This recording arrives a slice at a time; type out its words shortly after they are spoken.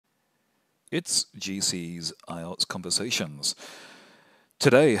It's GC's IELTS Conversations.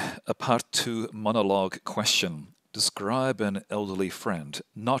 Today, a part 2 monologue question. Describe an elderly friend,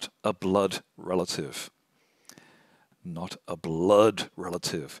 not a blood relative. Not a blood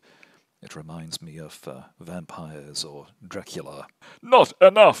relative. It reminds me of vampires or Dracula. Not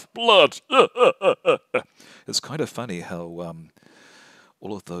enough blood! It's kind of funny how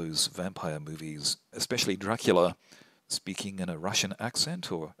all of those vampire movies, especially Dracula, speaking in a Russian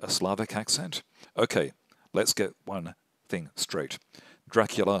accent or a Slavic accent. Okay, let's get one thing straight.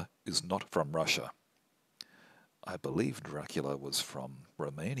 Dracula is not from Russia. I believe Dracula was from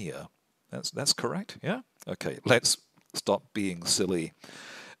Romania. That's correct, yeah? Okay, let's stop being silly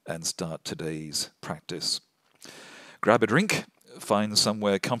and start today's practice. Grab a drink, find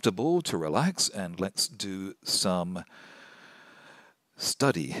somewhere comfortable to relax, and let's do some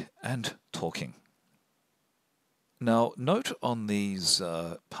study and talking. Now, note on these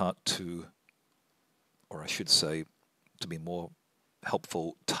part 2, or I should say, to be more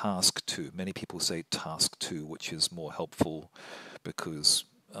helpful, task 2. Many people say task 2, which is more helpful because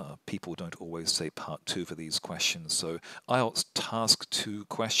people don't always say part 2 for these questions. So IELTS task 2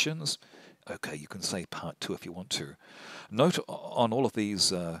 questions. Okay, you can say part 2 if you want to. Note on all of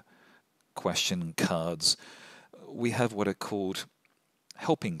these question cards, we have what are called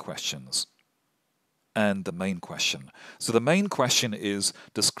helping questions and the main question. So the main question is,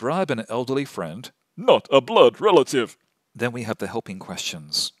 describe an elderly friend, not a blood relative. Then we have the helping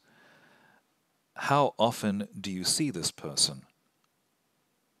questions. How often do you see this person?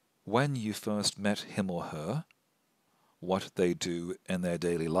 When you first met him or her, what they do in their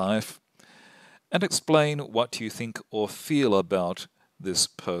daily life, and explain what you think or feel about this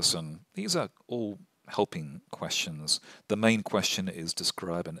person. These are all helping questions. The main question is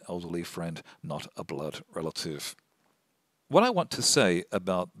describe an elderly friend, not a blood relative. What I want to say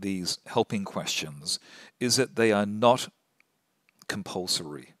about these helping questions is that they are not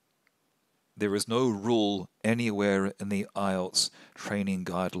compulsory. There is no rule anywhere in the IELTS training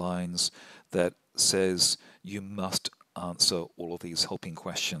guidelines that says you must answer all of these helping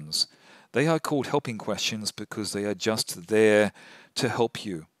questions. They are called helping questions because they are just there to help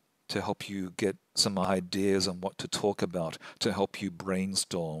you get some ideas on what to talk about, to help you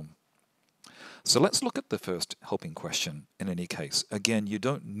brainstorm. So let's look at the first helping question in any case. Again, you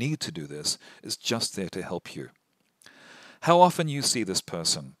don't need to do this. It's just there to help you. How often you see this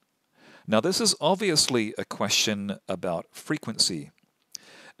person? Now, this is obviously a question about frequency.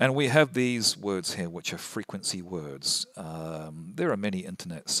 And we have these words here, which are frequency words. There are many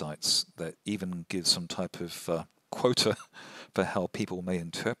internet sites that even give some type of quota for how people may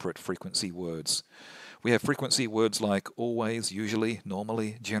interpret frequency words. We have frequency words like always, usually,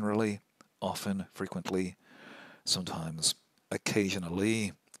 normally, generally, often, frequently, sometimes,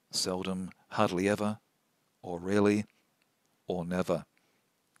 occasionally, seldom, hardly ever, or rarely, or never.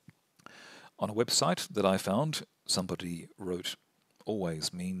 On a website that I found, somebody wrote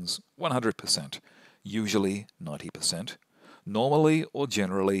always means 100%, usually 90%, normally or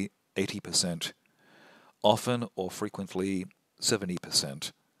generally 80%, often or frequently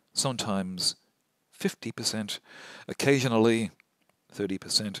 70%, sometimes 50%, occasionally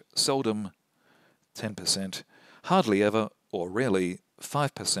 30%, seldom 10%, hardly ever or rarely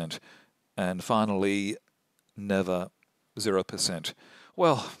 5%, and finally never 0%.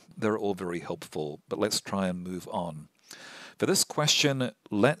 Well, they're all very helpful, but let's try and move on. For this question,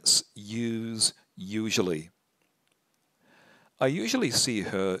 let's use usually. I usually see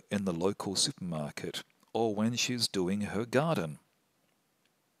her in the local supermarket or when she's doing her garden.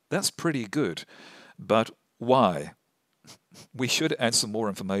 That's pretty good, but why? We should add some more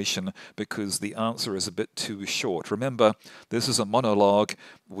information because the answer is a bit too short. Remember, this is a monologue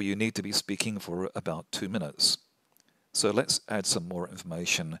where you need to be speaking for about 2 minutes. So let's add some more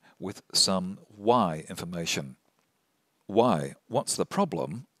information with some why information. Why? What's the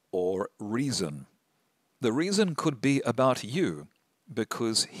problem or reason? The reason could be about you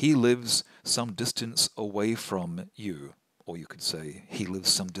because he lives some distance away from you. Or you could say he lives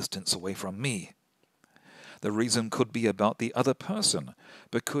some distance away from me. The reason could be about the other person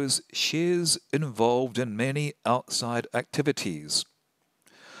because she's involved in many outside activities.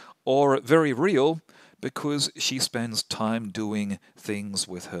 Or very real because she spends time doing things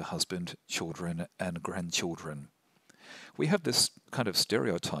with her husband, children, and grandchildren. We have this kind of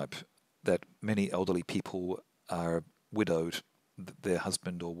stereotype that many elderly people are widowed, their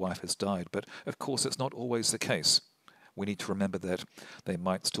husband or wife has died, but of course it's not always the case. We need to remember that they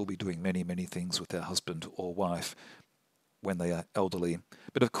might still be doing many, many things with their husband or wife when they are elderly.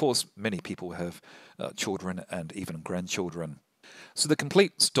 But of course, many people have children and even grandchildren. So the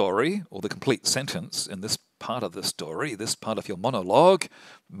complete story, or the complete sentence in this part of the story, this part of your monologue,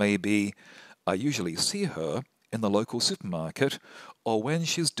 may be, I usually see her in the local supermarket or when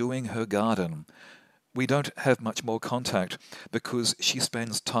she's doing her garden. We don't have much more contact because she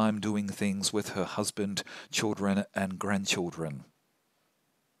spends time doing things with her husband, children, and grandchildren.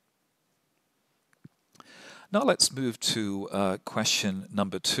 Now let's move to question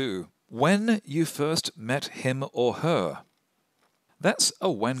number 2. When you first met him or her? That's a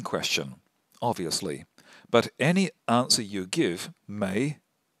when question, obviously, but any answer you give may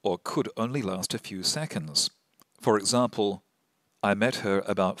or could only last a few seconds. For example, I met her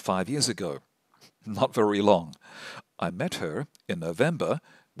about 5 years ago. Not very long. I met her in November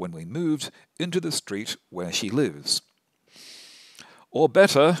when we moved into the street where she lives. Or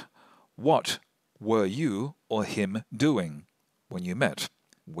better, what were you or him doing when you met?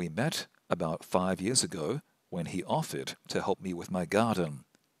 We met about 5 years ago when he offered to help me with my garden.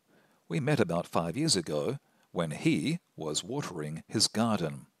 We met about 5 years ago when he was watering his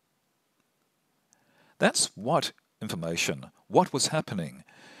garden. That's what information. What was happening?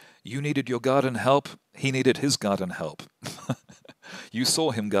 You needed your garden help, he needed his garden help. You saw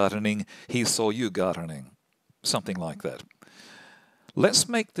him gardening, he saw you gardening. Something like that. Let's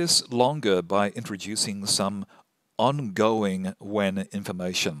make this longer by introducing some ongoing when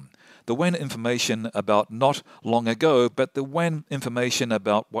information. The when information about not long ago, but the when information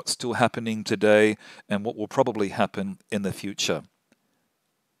about what's still happening today and what will probably happen in the future.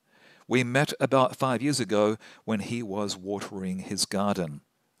 We met about 5 years ago when he was watering his garden.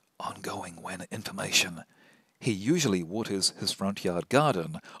 Ongoing when information. He usually waters his front yard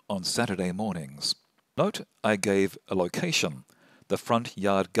garden on Saturday mornings. Note I gave a location, the front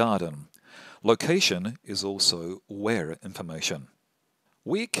yard garden. Location is also where information.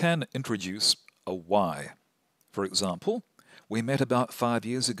 We can introduce a why. For example, we met about 5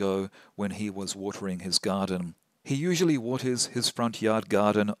 years ago when he was watering his garden. He usually waters his front yard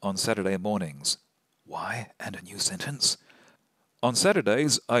garden on Saturday mornings. Why and a new sentence? On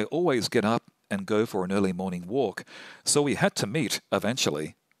Saturdays, I always get up and go for an early morning walk, so we had to meet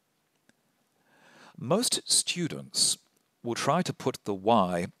eventually. Most students will try to put the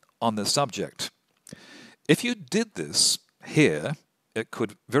why on the subject. If you did this here, it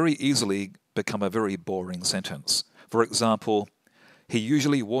could very easily become a very boring sentence. For example, he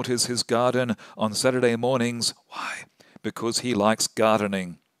usually waters his garden on Saturday mornings. Why? Because he likes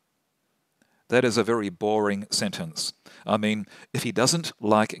gardening. That is a very boring sentence. I mean, if he doesn't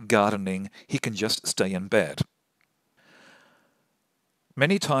like gardening, he can just stay in bed.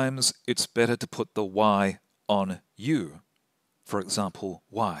 Many times, it's better to put the why on you. For example,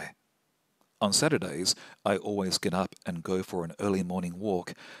 why? On Saturdays, I always get up and go for an early morning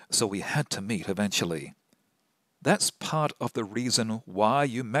walk, so we had to meet eventually. That's part of the reason why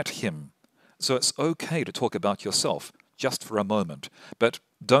you met him. So it's okay to talk about yourself, just for a moment, but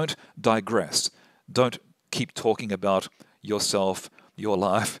don't digress. Don't keep talking about yourself, your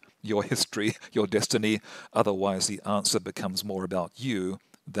life, your history, your destiny. Otherwise, the answer becomes more about you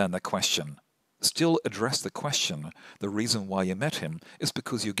than the question. Still address the question. The reason why you met him is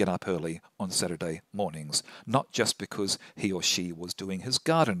because you get up early on Saturday mornings, not just because he or she was doing his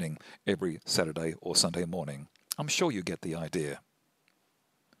gardening every Saturday or Sunday morning. I'm sure you get the idea.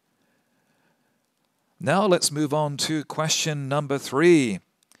 Now let's move on to question number 3.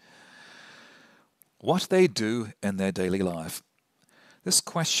 What they do in their daily life. This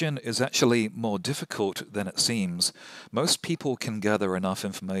question is actually more difficult than it seems. Most people can gather enough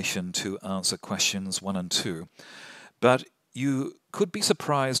information to answer questions 1 and 2, but you could be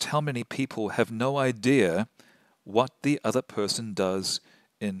surprised how many people have no idea what the other person does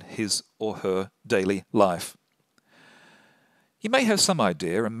in his or her daily life. You may have some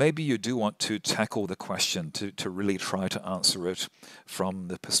idea, and maybe you do want to tackle the question to really try to answer it from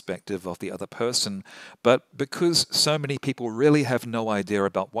the perspective of the other person. But because so many people really have no idea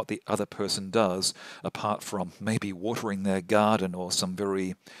about what the other person does, apart from maybe watering their garden or some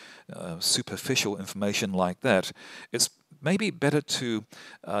very superficial information like that, it's maybe better to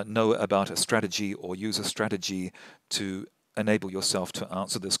know about a strategy or use a strategy to enable yourself to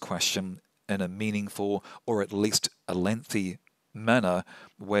answer this question in a meaningful or at least a lengthy manner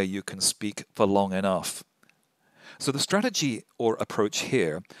where you can speak for long enough. So the strategy or approach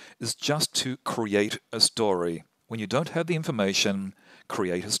here is just to create a story. When you don't have the information,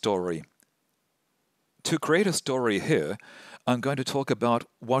 create a story. To create a story here, I'm going to talk about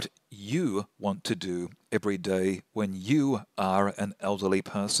what you want to do every day when you are an elderly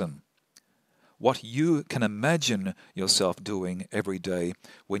person. What you can imagine yourself doing every day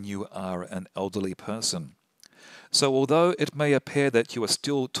when you are an elderly person. So although it may appear that you are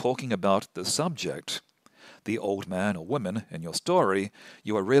still talking about the subject, the old man or woman in your story,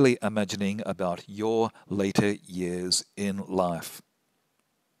 you are really imagining about your later years in life.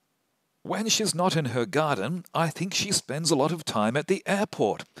 When she's not in her garden, I think she spends a lot of time at the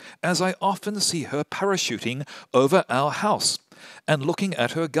airport, as I often see her parachuting over our house and looking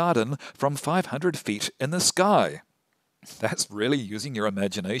at her garden from 500 feet in the sky. That's really using your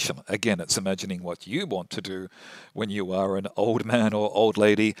imagination. Again, it's imagining what you want to do when you are an old man or old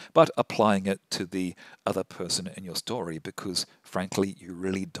lady, but applying it to the other person in your story because, frankly, you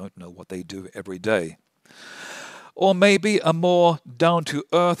really don't know what they do every day. Or maybe a more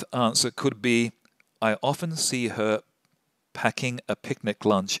down-to-earth answer could be, I often see her packing a picnic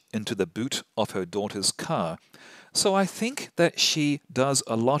lunch into the boot of her daughter's car, so I think that she does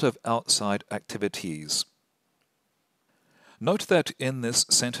a lot of outside activities. Note that in this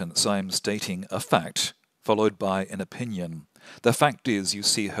sentence I am stating a fact, followed by an opinion. The fact is you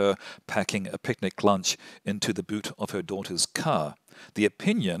see her packing a picnic lunch into the boot of her daughter's car. The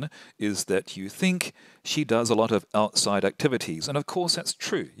opinion is that you think she does a lot of outside activities. And of course that's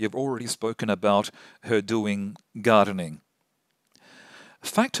true. You've already spoken about her doing gardening.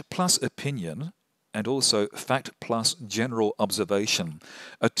 Fact plus opinion and also fact plus general observation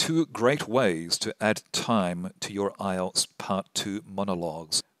are two great ways to add time to your IELTS Part 2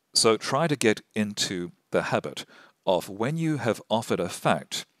 monologues. So try to get into the habit of when you have offered a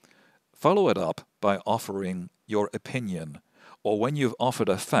fact, follow it up by offering your opinion, or when you've offered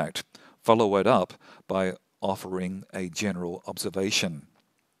a fact, follow it up by offering a general observation.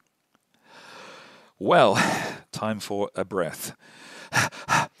 Well, time for a breath.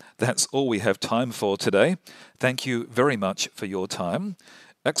 That's all we have time for today. Thank you very much for your time.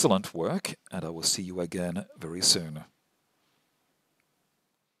 Excellent work, and I will see you again very soon.